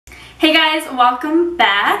Hey guys, welcome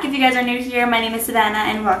back. If you guys are new here, my name is Savannah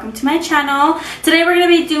and welcome to my channel. Today we're going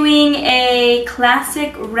to be doing a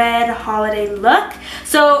classic red holiday look.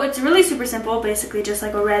 So it's really super simple, basically just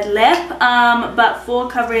like a red lip, but full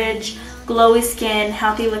coverage, glowy skin,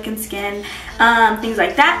 healthy looking skin, things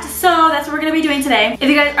like that. So that's what we're going to be doing today. If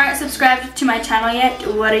you guys aren't subscribed to my channel yet,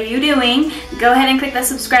 what are you doing? Go ahead and click that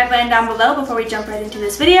subscribe button down below before we jump right into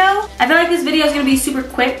this video. I feel like this video is going to be super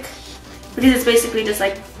quick because it's basically just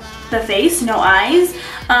like the face, no eyes.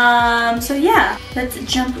 So yeah, let's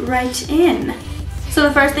jump right in. So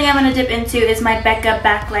the first thing I'm going to dip into is my Becca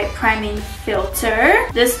Backlight Priming Filter.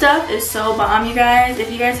 This stuff is so bomb, you guys. If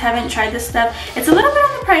you guys haven't tried this stuff, it's a little bit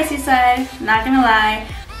on the pricey side, not gonna lie,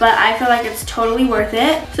 but I feel like it's totally worth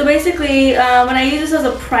it. So basically, when I use this as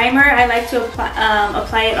a primer, I like to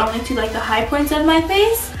apply it only to like the high points of my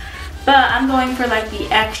face. But I'm going for like the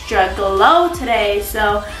extra glow today,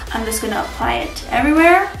 so I'm just gonna apply it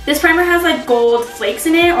everywhere. This primer has like gold flakes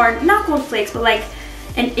in it, or not gold flakes, but like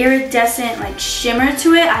an iridescent like shimmer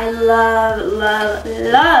to it. I love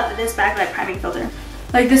this Backlight Priming Filter.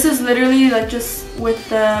 Like this is literally like just with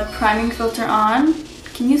the priming filter on.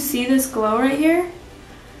 Can you see this glow right here?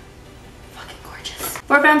 Fucking gorgeous.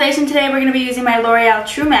 For foundation today, we're gonna be using my L'Oreal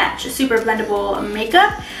True Match Super Blendable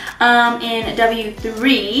Makeup in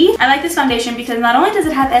W3. I like this foundation because not only does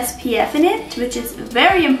it have SPF in it, which is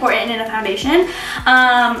very important in a foundation,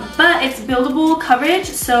 but it's buildable coverage,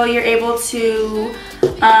 so you're able to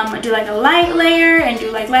do like a light layer and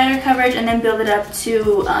do like lighter coverage and then build it up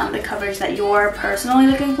to the coverage that you're personally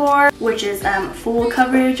looking for, which is full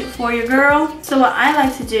coverage for your girl. So what I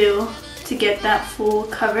like to do to get that full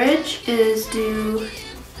coverage is do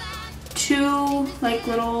two like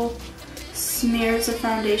little smears of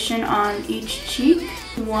foundation on each cheek.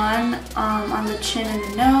 One on the chin and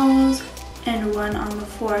the nose, and one on the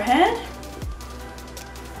forehead.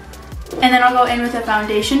 And then I'll go in with a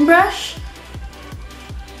foundation brush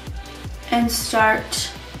and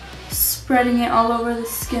start spreading it all over the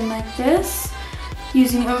skin like this,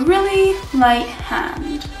 using a really light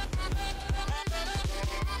hand.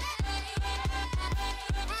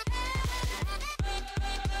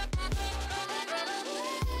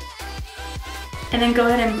 And then go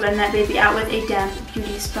ahead and blend that baby out with a damp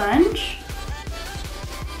beauty sponge.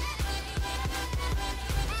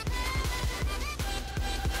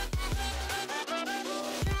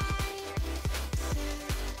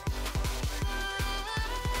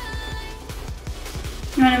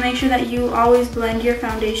 You want to make sure that you always blend your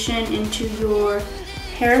foundation into your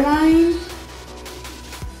hairline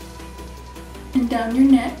and down your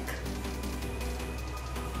neck.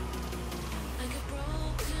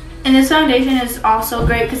 And this foundation is also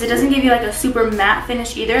great because it doesn't give you like a super matte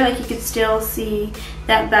finish either. Like you could still see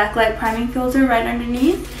that Backlight Priming Filter right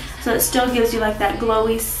underneath. So it still gives you like that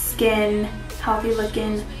glowy skin, healthy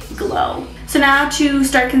looking glow. So now to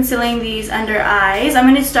start concealing these under eyes, I'm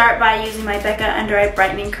going to start by using my Becca Undereye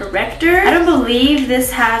Brightening Corrector. I don't believe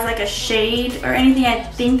this has like a shade or anything. I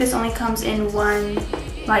think this only comes in one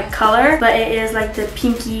like color, but it is like the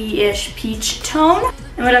pinky-ish peach tone.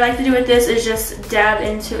 And what I like to do with this is just dab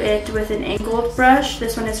into it with an angled brush.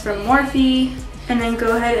 This one is from Morphe. And then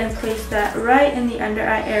go ahead and place that right in the under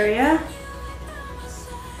eye area.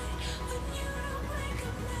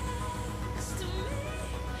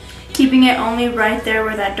 Keeping it only right there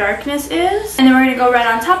where that darkness is. And then we're going to go right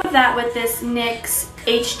on top of that with this NYX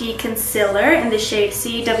HD Concealer in the shade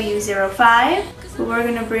CW05. So we're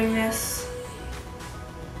going to bring this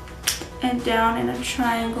and down in a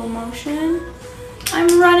triangle motion.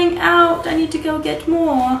 I'm running out, I need to go get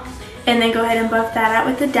more. And then go ahead and buff that out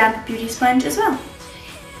with the damp beauty sponge as well.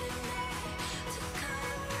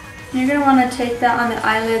 You're going to want to take that on the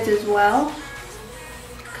eyelids as well,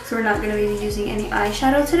 because we're not going to be using any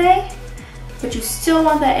eyeshadow today, but you still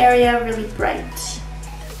want that area really bright.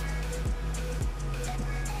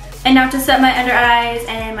 And now to set my under eyes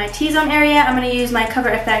and my T-zone area, I'm going to use my Cover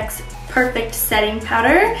FX Perfect Setting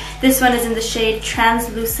Powder. This one is in the shade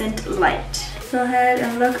Translucent Light. Go ahead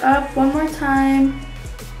and look up one more time.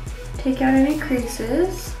 Take out any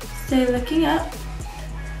creases. Stay looking up.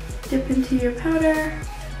 Dip into your powder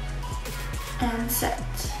and set.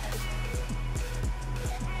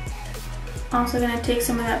 Also going to take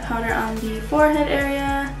some of that powder on the forehead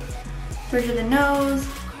area, bridge of the nose,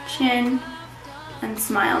 chin, and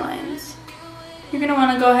smile lines. You're going to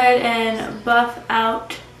want to go ahead and buff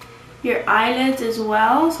out your eyelids as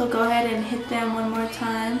well, so go ahead and hit them one more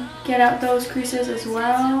time. Get out those creases as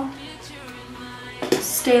well.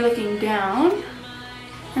 Stay looking down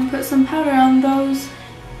and put some powder on those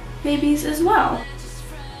babies as well.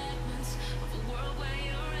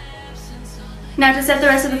 Now to set the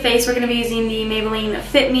rest of the face, we're going to be using the Maybelline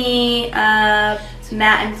Fit Me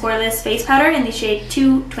Matte and Poreless Face Powder in the shade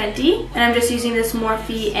 220. And I'm just using this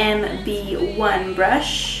Morphe MB1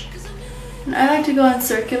 brush. And I like to go in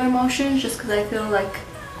circular motions just because I feel like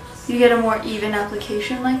you get a more even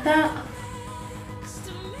application like that.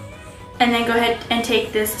 And then go ahead and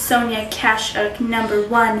take this Sonia Kashuk number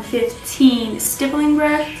 115 stippling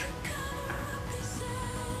brush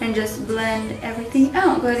and just blend everything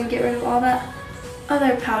out. Go ahead and get rid of all that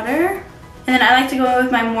other powder. And then I like to go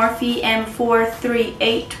with my Morphe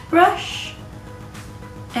M438 brush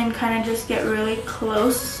and kind of just get really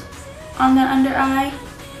close on the under eye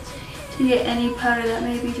to get any powder that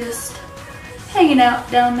may be just hanging out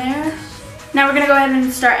down there. Now we're going to go ahead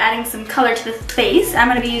and start adding some color to the face. I'm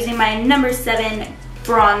going to be using my number 7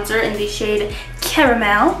 bronzer in the shade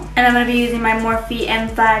Caramel. And I'm going to be using my Morphe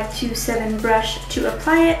M527 brush to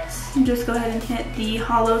apply it. And just go ahead and hit the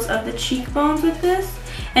hollows of the cheekbones with this.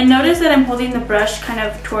 And notice that I'm holding the brush kind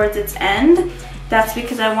of towards its end. That's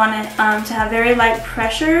because I want it to have very light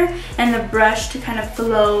pressure and the brush to kind of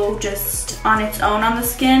flow just on its own on the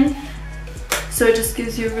skin. So it just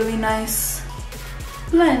gives you a really nice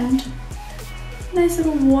blend. Nice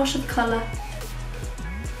little wash of color.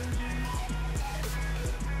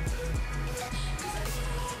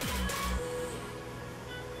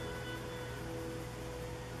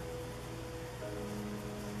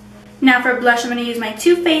 Now for blush, I'm going to use my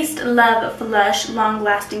Too Faced Love Flush Long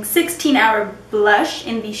Lasting 16-Hour Blush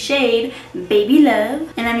in the shade Baby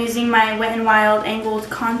Love. And I'm using my Wet n Wild Angled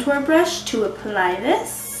Contour Brush to apply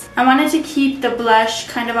this. I wanted to keep the blush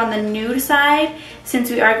kind of on the nude side since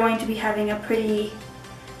we are going to be having a pretty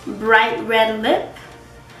bright red lip.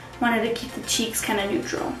 Wanted to keep the cheeks kind of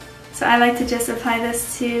neutral. So I like to just apply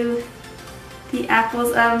this to the apples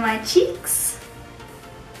of my cheeks.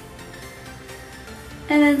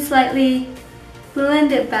 And then slightly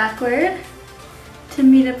blend it backward to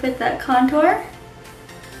meet up with that contour.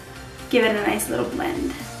 Give it a nice little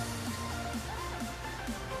blend.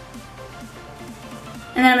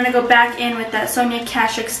 And then I'm going to go back in with that Sonia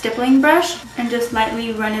Kashuk stippling brush and just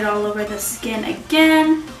lightly run it all over the skin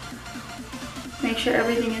again. Make sure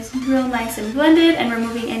everything is real nice and blended and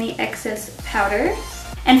removing any excess powders.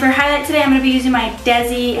 And for highlight today, I'm going to be using my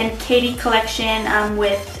Desi and Katy collection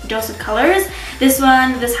with Dose of Colors. This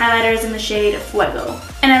highlighter is in the shade Fuego.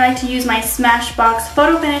 And I like to use my Smashbox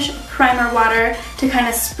Photo Finish Primer Water to kind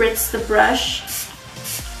of spritz the brush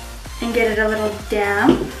and get it a little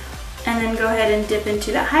damp. And then go ahead and dip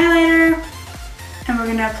into the highlighter. And we're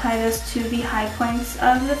going to apply this to the high points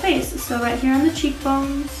of the face. So right here on the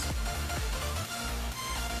cheekbones,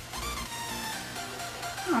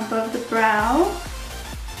 above the brow,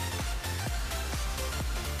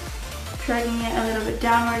 dragging it a little bit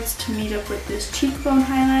downwards to meet up with this cheekbone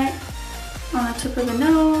highlight, on the tip of the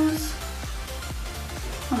nose,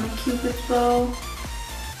 on the cupid's bow,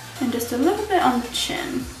 and just a little bit on the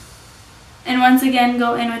chin. And once again,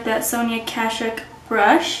 go in with that Sonia Kashuk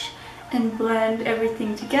brush and blend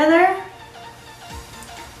everything together.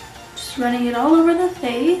 Just running it all over the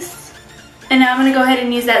face. And now I'm going to go ahead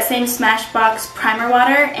and use that same Smashbox primer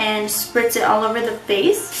water and spritz it all over the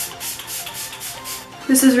face.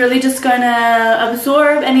 This is really just going to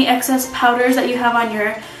absorb any excess powders that you have on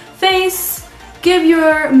your face, give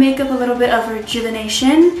your makeup a little bit of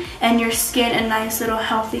rejuvenation, and your skin a nice little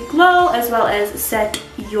healthy glow, as well as set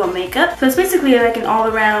your makeup. So it's basically like an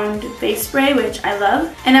all-around face spray, which I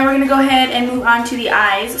love. And now we're going to go ahead and move on to the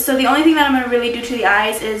eyes. So the only thing that I'm going to really do to the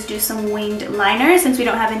eyes is do some winged liner since we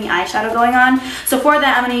don't have any eyeshadow going on. So for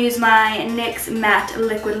that, I'm going to use my NYX Matte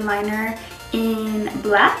Liquid Liner in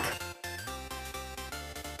black.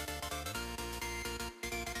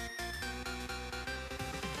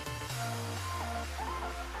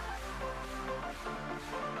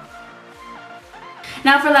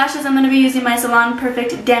 Now for lashes, I'm going to be using my Salon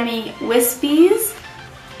Perfect Demi Wispies.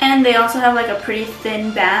 And they also have like a pretty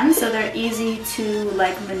thin band, so they're easy to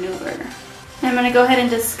like maneuver. And I'm going to go ahead and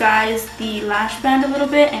disguise the lash band a little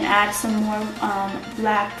bit and add some more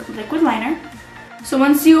black liquid liner. So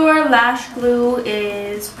once your lash glue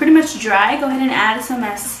is pretty much dry, go ahead and add some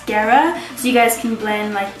mascara so you guys can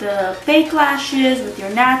blend like the fake lashes with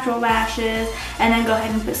your natural lashes, and then go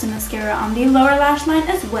ahead and put some mascara on the lower lash line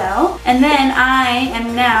as well. And then I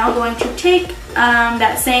am now going to take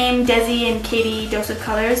that same Desi and Katy Dose of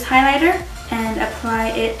Colors highlighter and apply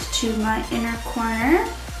it to my inner corner,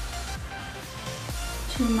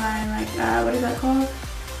 to my what is that called?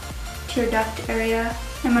 Tear duct area.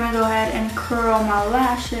 I'm going to go ahead and curl my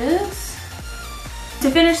lashes To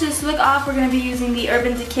finish this look off, we're going to be using the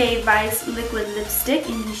Urban Decay Vice Liquid Lipstick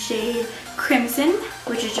in the shade Crimson,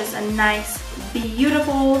 which is just a nice,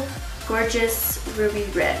 beautiful, gorgeous ruby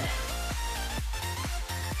red.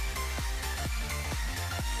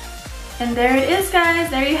 And there it is,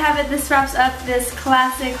 guys. There you have it. This wraps up this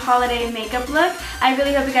classic holiday makeup look. I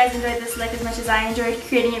really hope you guys enjoyed this look as much as I enjoyed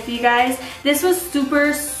creating it for you guys. This was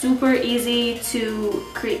super, super easy to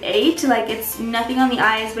create. Like, it's nothing on the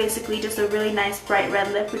eyes, basically just a really nice bright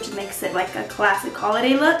red lip, which makes it like a classic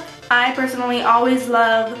holiday look. I personally always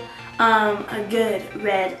love a good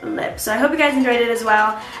red lip. So I hope you guys enjoyed it as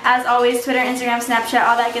well. As always, Twitter, Instagram, Snapchat,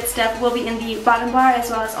 all that good stuff will be in the bottom bar, as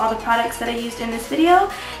well as all the products that I used in this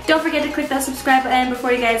video. Don't forget to click that subscribe button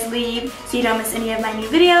before you guys leave so you don't miss any of my new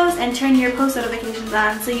videos, and turn your post notifications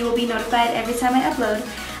on so you will be notified every time I upload.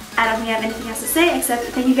 I don't think I have anything else to say except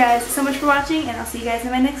thank you guys so much for watching, and I'll see you guys in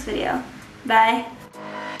my next video. Bye!